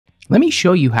Let me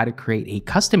show you how to create a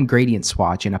custom gradient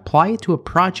swatch and apply it to a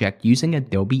project using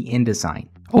Adobe InDesign.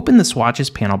 Open the Swatches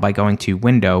panel by going to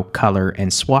Window, Color,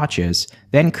 and Swatches,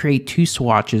 then create two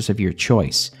swatches of your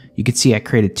choice. You can see I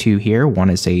created two here. One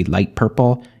is a light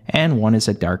purple and one is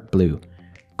a dark blue.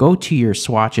 Go to your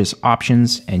swatches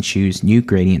options and choose New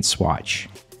Gradient Swatch.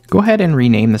 Go ahead and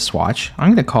rename the swatch. I'm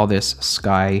going to call this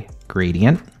Sky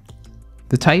Gradient.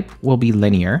 The type will be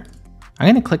linear. I'm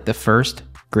going to click the first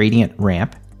gradient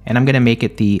ramp and I'm going to make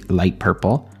it the light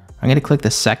purple. I'm going to click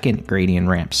the second gradient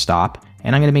ramp stop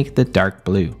and I'm going to make it the dark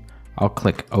blue. I'll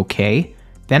click OK.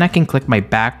 Then I can click my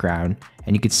background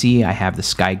and you can see I have the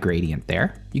sky gradient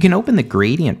there. You can open the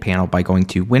gradient panel by going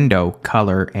to Window,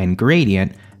 Color, and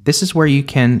Gradient. This is where you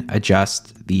can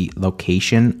adjust the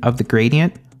location of the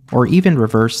gradient or even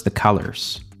reverse the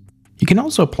colors. You can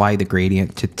also apply the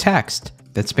gradient to text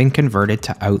that's been converted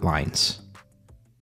to outlines.